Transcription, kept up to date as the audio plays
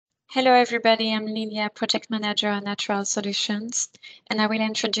Hello everybody, I'm Lilya, Project Manager at Natural Solutions, and I will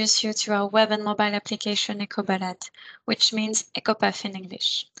introduce you to our web and mobile application ecoBalade, which means ecopath in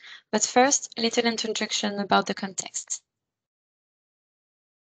English. But first, a little introduction about the context.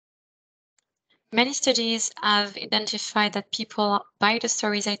 Many studies have identified that people buy the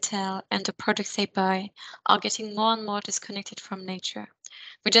stories they tell and the products they buy are getting more and more disconnected from nature.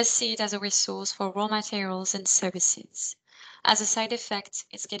 We just see it as a resource for raw materials and services. As a side effect,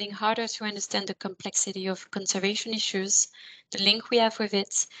 it's getting harder to understand the complexity of conservation issues, the link we have with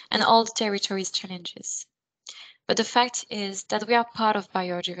it, and all the territory's challenges. But the fact is that we are part of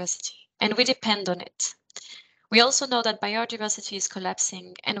biodiversity, and we depend on it. We also know that biodiversity is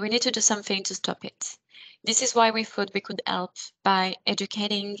collapsing, and we need to do something to stop it. This is why we thought we could help by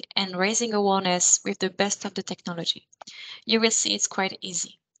educating and raising awareness with the best of the technology. You will see it's quite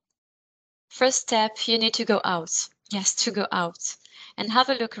easy. First step, you need to go out. Yes, to go out and have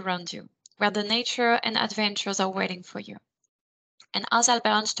a look around you, where the nature and adventures are waiting for you. And as Albert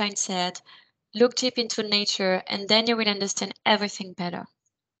Einstein said, look deep into nature and then you will understand everything better.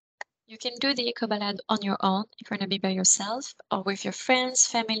 You can do the ecoBalade on your own if you're going to be by yourself or with your friends,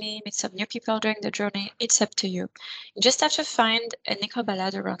 family, meet some new people during the journey. It's up to you. You just have to find an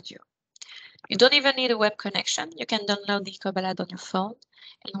ecoBalade around you. You don't even need a web connection. You can download the ecoBalade on your phone.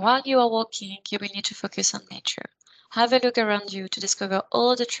 And while you are walking, you will need to focus on nature. Have a look around you to discover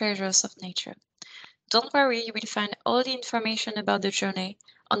all the treasures of nature. Don't worry, you will find all the information about the journey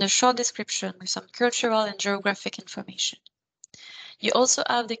on a short description with some cultural and geographic information. You also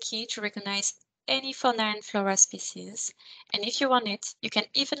have the key to recognize any fauna and flora species, and if you want it, you can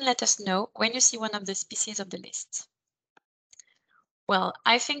even let us know when you see one of the species of the list. Well,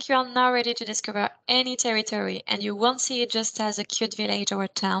 I think you are now ready to discover any territory, and you won't see it just as a cute village or a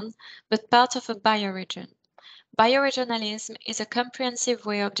town, but part of a bioregion. Bioregionalism is a comprehensive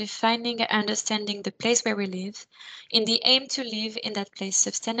way of defining and understanding the place where we live, in the aim to live in that place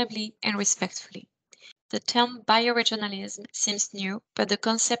sustainably and respectfully. The term bioregionalism seems new, but the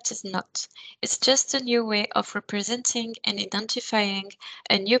concept is not. It's just a new way of representing and identifying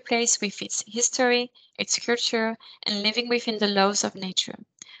a new place with its history, its culture, and living within the laws of nature.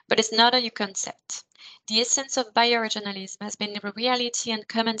 But it's not a new concept. The essence of bioregionalism has been reality and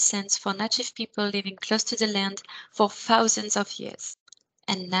common sense for native people living close to the land for thousands of years.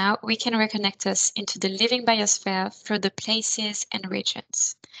 And now we can reconnect us into the living biosphere through the places and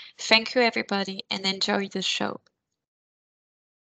regions. Thank you, everybody, and enjoy the show.